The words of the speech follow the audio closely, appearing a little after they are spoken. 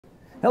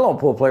Hello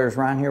pool players,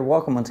 Ron here.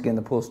 Welcome once again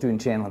to the Pool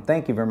Student Channel, and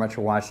thank you very much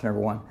for watching,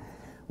 everyone.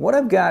 What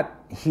I've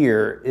got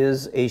here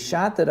is a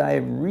shot that I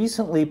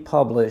recently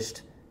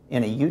published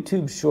in a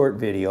YouTube short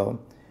video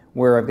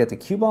where I've got the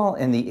cue ball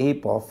and the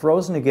 8-ball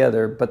frozen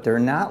together, but they're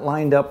not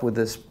lined up with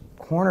this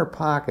corner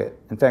pocket.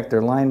 In fact,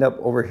 they're lined up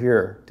over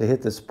here to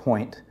hit this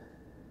point,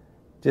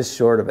 just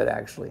short of it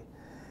actually.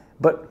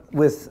 But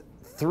with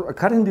a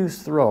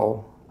cut-induced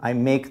throw, I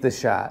make the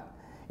shot,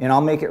 and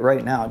I'll make it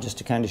right now just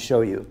to kind of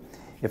show you.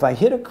 If I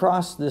hit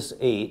across this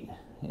 8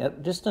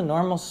 at just a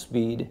normal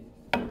speed,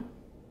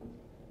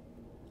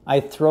 I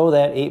throw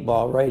that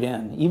 8-ball right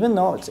in, even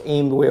though it's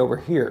aimed way over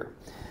here.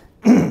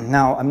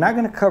 Now, I'm not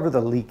going to cover the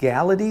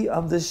legality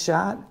of this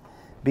shot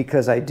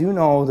because I do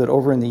know that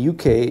over in the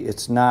UK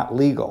it's not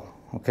legal,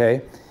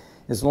 okay?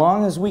 As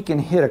long as we can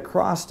hit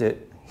across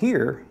it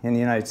here in the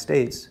United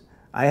States,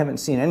 I haven't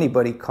seen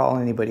anybody call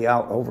anybody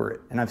out over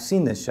it, and I've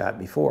seen this shot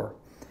before.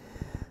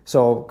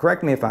 So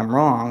correct me if I'm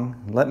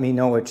wrong, let me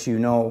know what you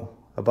know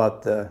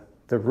about the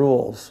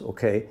rules,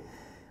 okay?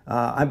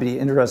 I'd be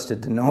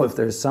interested to know if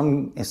there's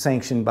some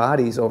sanctioned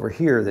bodies over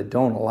here that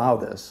don't allow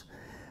this,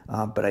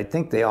 but I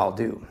think they all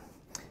do.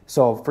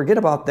 So forget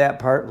about that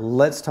part.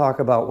 Let's talk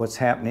about what's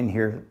happening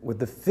here with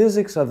the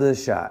physics of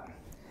this shot.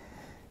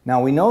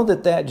 Now we know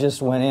that that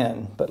just went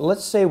in, but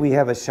let's say we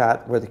have a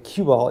shot where the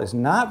cue ball is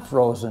not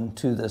frozen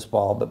to this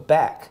ball, but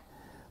back.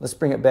 Let's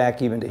bring it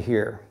back even to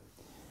here.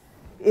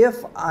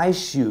 If I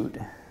shoot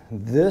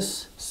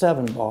this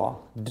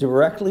 7-ball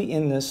directly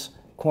in this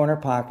corner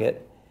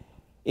pocket,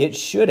 it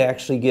should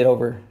actually get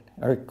over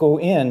or go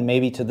in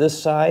maybe to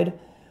this side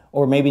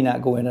or maybe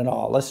not go in at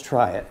all. Let's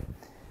try it.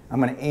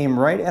 I'm going to aim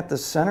right at the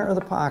center of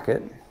the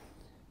pocket.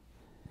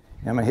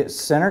 And I'm going to hit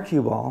center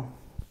cue ball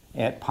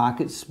at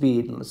pocket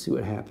speed, and let's see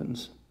what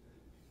happens.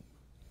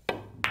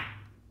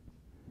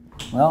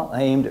 Well,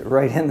 I aimed it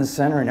right in the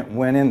center and it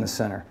went in the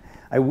center.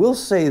 I will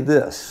say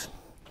this.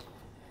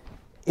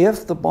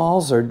 If the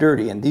balls are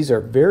dirty, and these are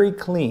very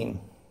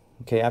clean,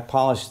 okay, I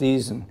polish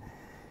these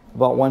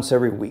about once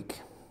every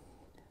week.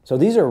 So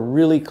these are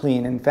really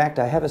clean. In fact,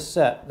 I have a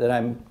set that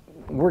I'm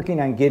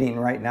working on getting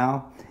right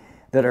now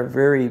that are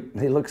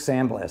they look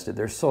sandblasted.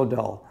 They're so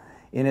dull.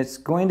 And it's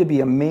going to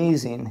be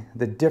amazing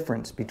the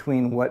difference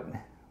between what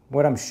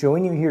I'm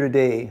showing you here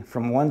today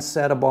from one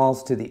set of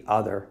balls to the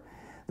other.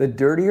 The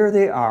dirtier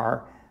they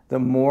are, the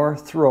more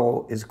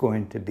throw is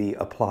going to be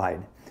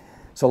applied.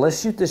 So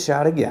let's shoot this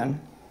shot again.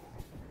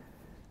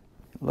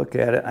 Look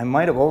at it. I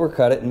might have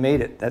overcut it and made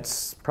it.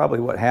 That's probably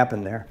what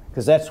happened there,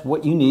 because that's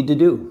what you need to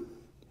do.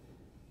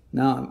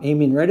 Now I'm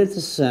aiming right at the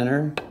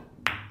center.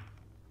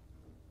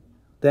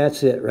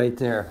 That's it right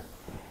there.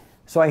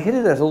 So I hit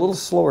it at a little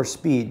slower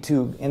speed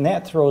too, and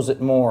that throws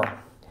it more.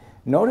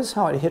 Notice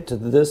how it hit to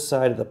this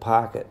side of the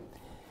pocket.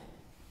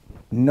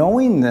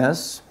 Knowing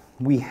this,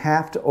 we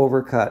have to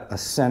overcut a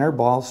center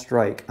ball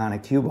strike on a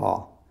cue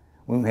ball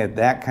when we have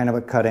that kind of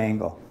a cut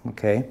angle,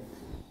 okay?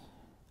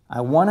 I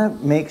want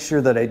to make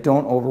sure that I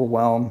don't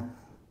overwhelm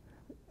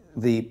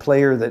the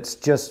player that's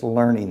just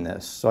learning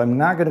this. So I'm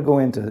not going to go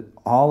into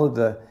all of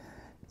the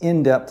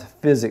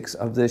in-depth physics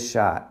of this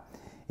shot.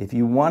 If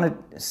you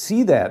want to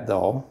see that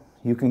though,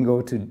 you can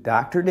go to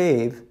Dr.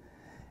 Dave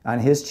on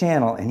his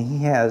channel, and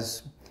he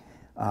has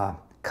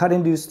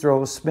cut-induced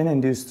throw,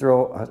 spin-induced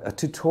throw, a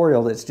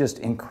tutorial that's just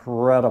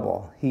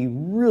incredible. He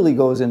really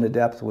goes into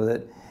depth with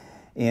it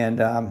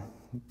and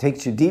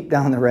takes you deep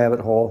down the rabbit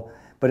hole,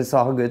 but it's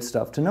all good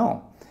stuff to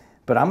know.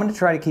 But I'm going to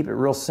try to keep it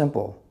real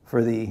simple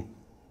for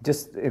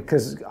just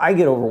because I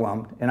get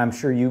overwhelmed, and I'm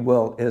sure you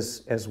will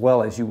as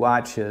well as you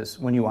watch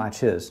when you watch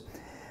his.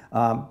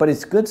 But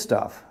it's good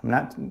stuff. I'm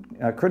not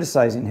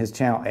criticizing his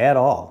channel at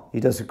all. He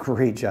does a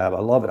great job. I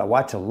love it. I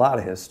watch a lot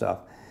of his stuff.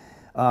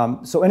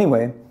 So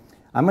anyway,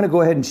 I'm going to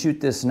go ahead and shoot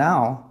this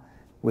now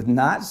with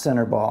not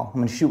center ball. I'm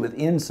going to shoot with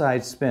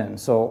inside spin.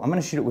 So I'm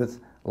going to shoot it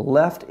with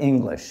left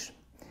English.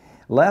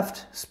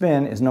 Left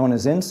spin is known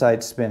as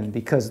inside spin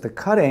because the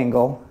cut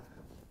angle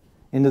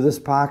into this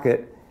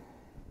pocket,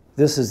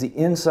 this is the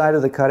inside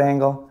of the cut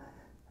angle,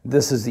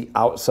 this is the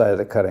outside of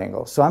the cut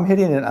angle. So I'm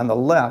hitting it on the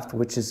left,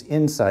 which is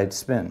inside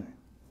spin.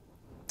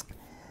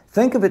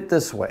 Think of it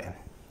this way.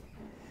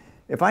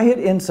 If I hit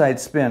inside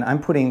spin,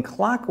 I'm putting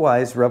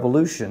clockwise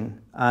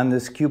revolution on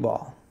this cue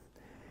ball.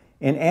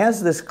 And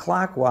as this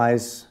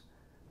clockwise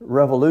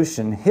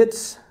revolution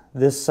hits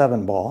this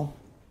 7-ball,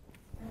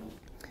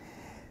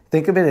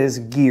 think of it as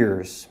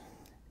gears,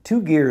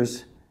 2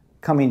 gears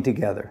coming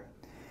together.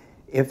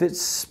 If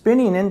it's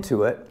spinning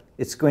into it,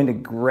 it's going to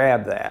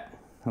grab that,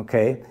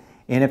 okay?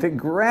 And if it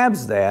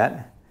grabs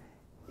that,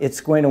 it's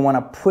going to want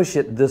to push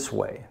it this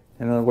way.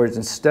 In other words,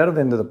 instead of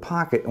into the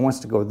pocket, it wants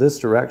to go this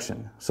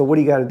direction. So what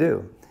do you got to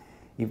do?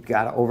 You've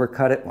got to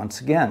overcut it once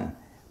again.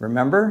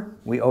 Remember,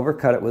 we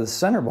overcut it with a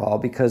center ball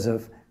because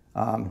of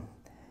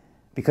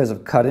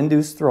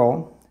cut-induced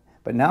throw,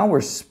 but now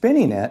we're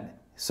spinning it,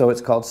 so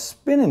it's called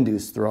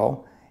spin-induced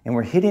throw, and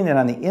we're hitting it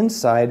on the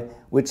inside,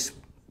 which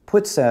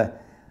puts a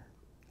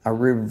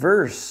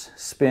reverse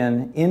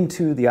spin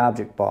into the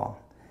object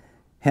ball.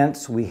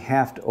 Hence, we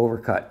have to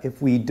overcut.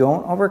 If we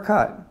don't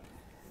overcut,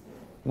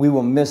 we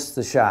will miss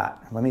the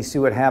shot. Let me see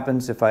what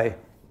happens if I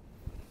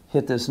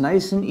hit this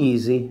nice and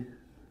easy.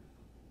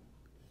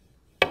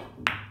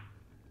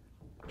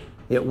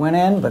 It went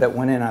in, but it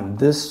went in on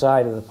this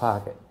side of the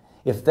pocket.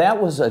 If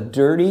that was a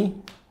dirty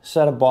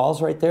set of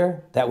balls right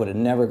there, that would have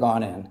never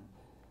gone in.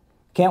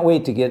 Can't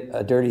wait to get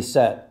a dirty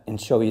set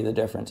and show you the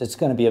difference. It's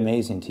going to be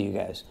amazing to you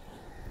guys.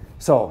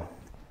 So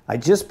I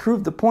just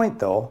proved the point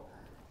though.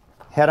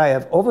 Had I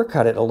have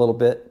overcut it a little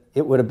bit,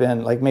 it would have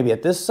been like maybe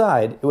at this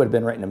side, it would have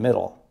been right in the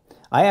middle.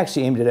 I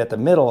actually aimed it at the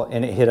middle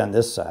and it hit on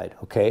this side,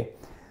 okay?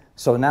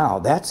 So now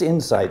that's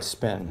inside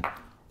spin.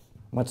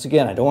 Once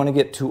again, I don't want to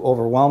get too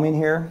overwhelming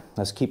here.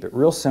 Let's keep it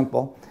real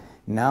simple.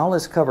 Now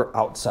let's cover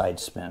outside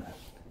spin.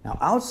 Now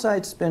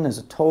outside spin is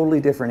a totally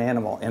different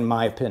animal in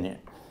my opinion.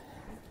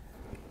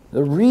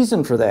 The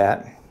reason for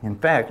that, in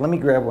fact, let me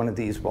grab one of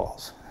these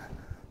balls.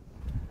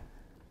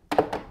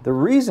 The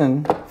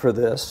reason for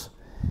this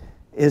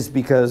is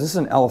because this is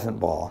an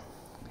elephant ball.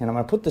 And I'm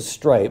going to put the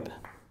stripe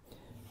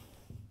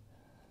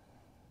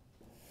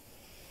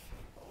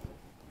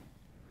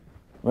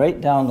right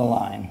down the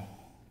line.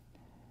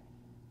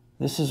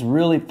 This is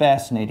really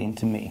fascinating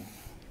to me.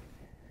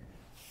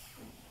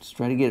 Let's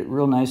try to get it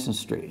real nice and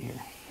straight here.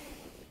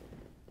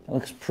 That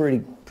looks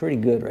pretty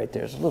good right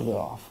there. It's a little bit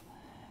off.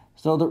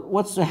 So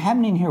what's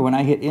happening here when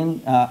I hit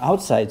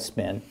outside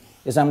spin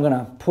is I'm going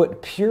to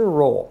put pure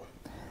roll.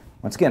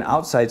 Once again,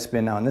 outside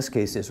spin now in this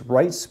case is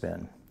right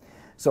spin.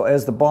 So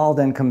as the ball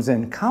then comes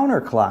in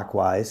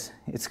counterclockwise,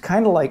 it's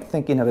kind of like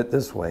thinking of it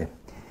this way.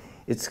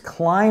 It's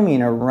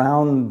climbing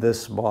around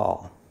this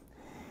ball.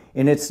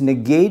 And it's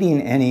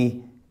negating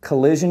any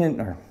collision,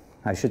 or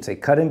I should say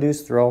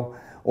cut-induced throw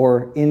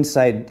or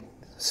inside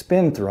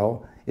spin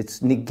throw.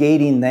 It's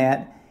negating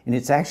that, and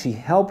it's actually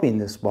helping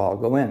this ball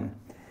go in.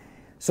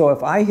 So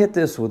if I hit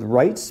this with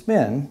right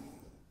spin,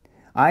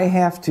 I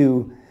have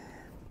to,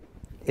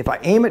 if I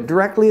aim it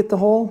directly at the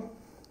hole,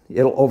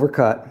 it'll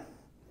overcut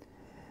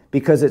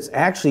because it's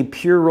actually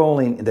pure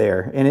rolling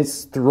there and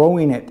it's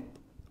throwing it,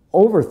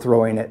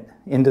 overthrowing it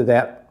into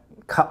that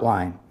cut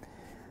line.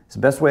 It's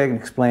the best way I can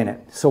explain it.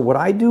 So what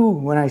I do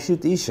when I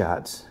shoot these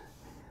shots,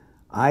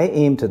 I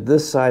aim to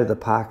this side of the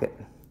pocket.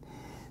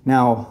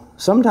 Now,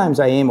 sometimes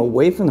I aim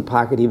away from the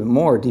pocket even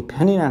more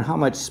depending on how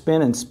much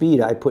spin and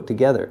speed I put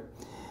together.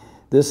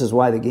 This is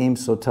why the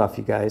game's so tough,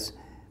 you guys.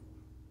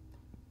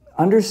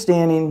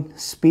 Understanding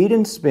speed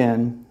and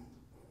spin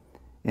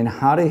and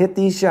how to hit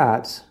these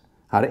shots,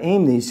 how to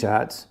aim these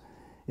shots,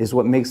 is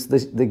what makes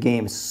the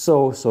game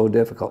so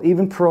difficult.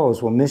 Even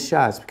pros will miss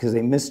shots because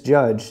they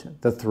misjudge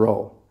the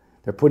throw.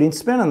 They're putting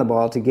spin on the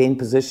ball to gain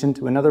position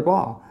to another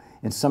ball,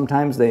 and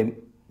sometimes they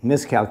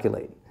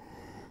miscalculate.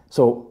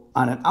 So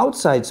on an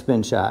outside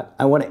spin shot,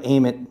 I want to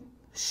aim it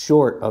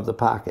short of the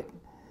pocket,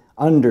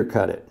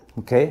 undercut it,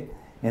 okay?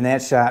 And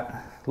that shot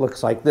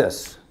looks like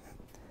this.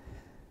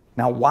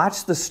 Now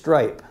watch the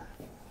stripe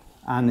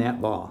on that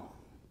ball.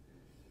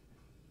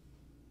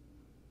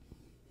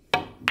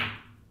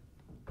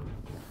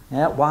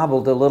 That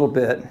wobbled a little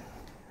bit,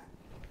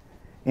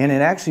 and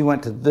it actually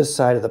went to this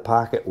side of the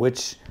pocket,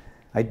 which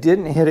I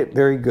didn't hit it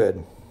very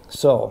good.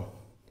 So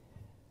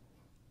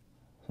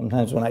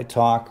sometimes when I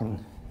talk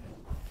and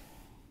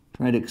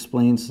try to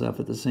explain stuff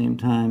at the same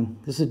time,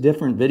 this is a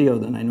different video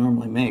than I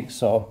normally make,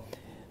 so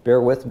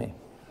bear with me.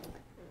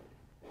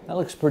 That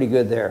looks pretty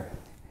good there.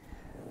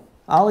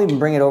 I'll even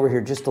bring it over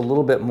here just a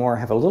little bit more,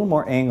 have a little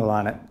more angle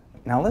on it.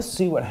 Now let's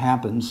see what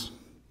happens.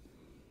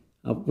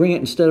 I'll bring it,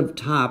 instead of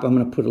top, I'm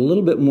going to put a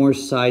little bit more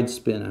side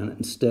spin on it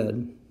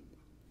instead.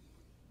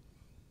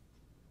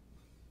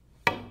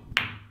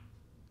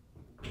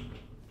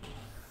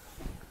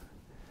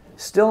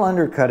 Still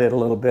undercut it a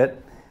little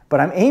bit, but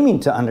I'm aiming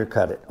to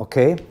undercut it,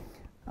 okay?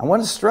 I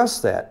want to stress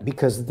that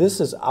because this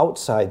is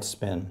outside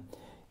spin.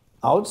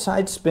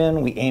 Outside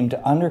spin, we aim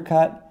to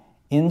undercut.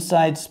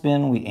 Inside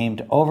spin, we aim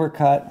to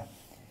overcut.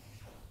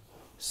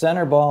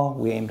 Center ball,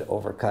 we aim to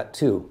overcut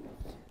too.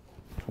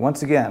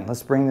 Once again,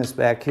 let's bring this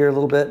back here a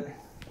little bit.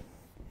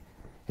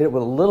 Hit it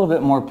with a little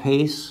bit more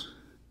pace.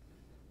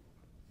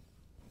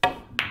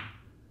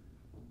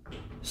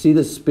 See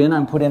the spin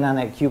I'm putting on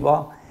that cue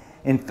ball?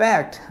 In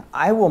fact,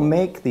 I will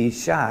make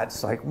these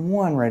shots like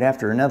one right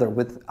after another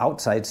with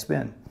outside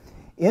spin.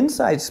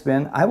 Inside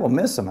spin, I will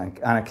miss them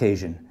on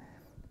occasion.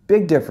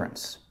 Big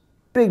difference.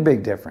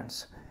 Big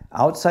difference.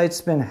 Outside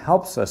spin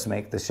helps us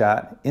make the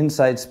shot.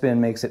 Inside spin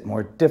makes it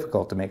more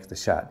difficult to make the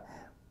shot.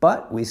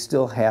 But we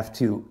still have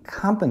to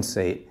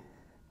compensate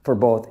for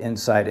both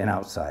inside and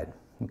outside.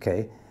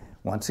 Okay?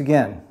 Once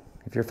again,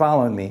 if you're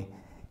following me,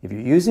 if you're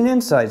using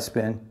inside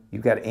spin,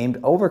 you've got to aim to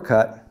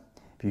overcut.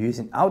 If you're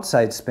using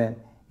outside spin,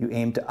 you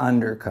aim to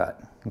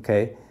undercut.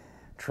 Okay?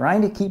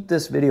 Trying to keep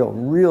this video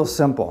real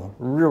simple,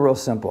 real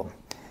simple.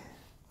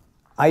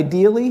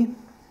 Ideally,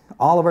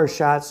 all of our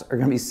shots are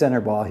going to be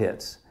center ball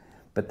hits.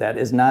 But that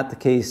is not the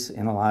case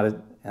in a lot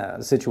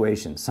of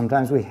situations.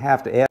 Sometimes we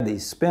have to add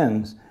these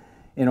spins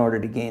in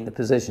order to gain the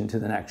position to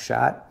the next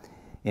shot.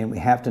 And we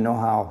have to know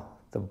how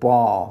the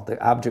ball,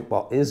 the object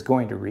ball, is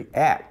going to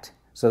react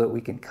so that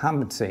we can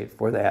compensate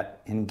for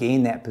that and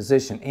gain that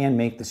position and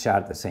make the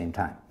shot at the same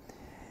time.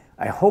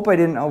 I hope I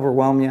didn't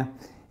overwhelm you.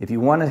 If you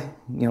want to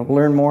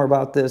learn more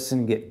about this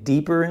and get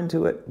deeper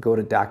into it, go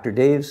to Dr.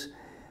 Dave's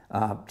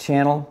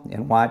channel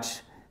and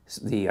watch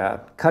the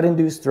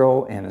cut-induced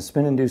throw and a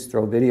spin-induced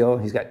throw video.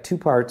 He's got 2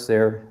 parts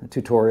there, a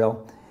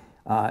tutorial.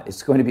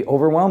 It's going to be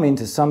overwhelming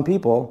to some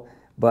people,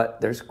 but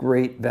there's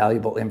great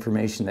valuable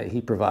information that he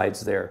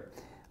provides there.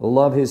 I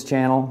love his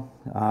channel,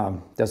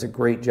 does a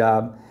great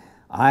job.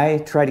 I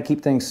try to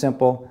keep things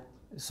simple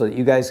so that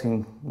you guys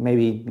can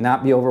maybe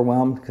not be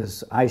overwhelmed,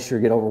 because I sure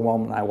get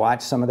overwhelmed when I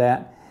watch some of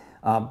that.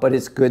 But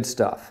it's good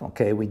stuff,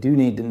 okay? We do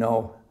need to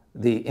know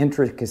the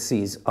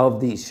intricacies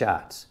of these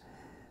shots.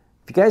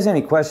 If you guys have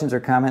any questions or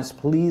comments,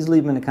 please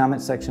leave them in the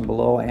comment section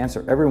below. I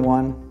answer every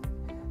one.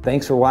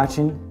 Thanks for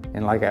watching,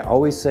 and like I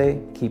always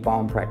say, keep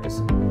on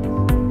practicing.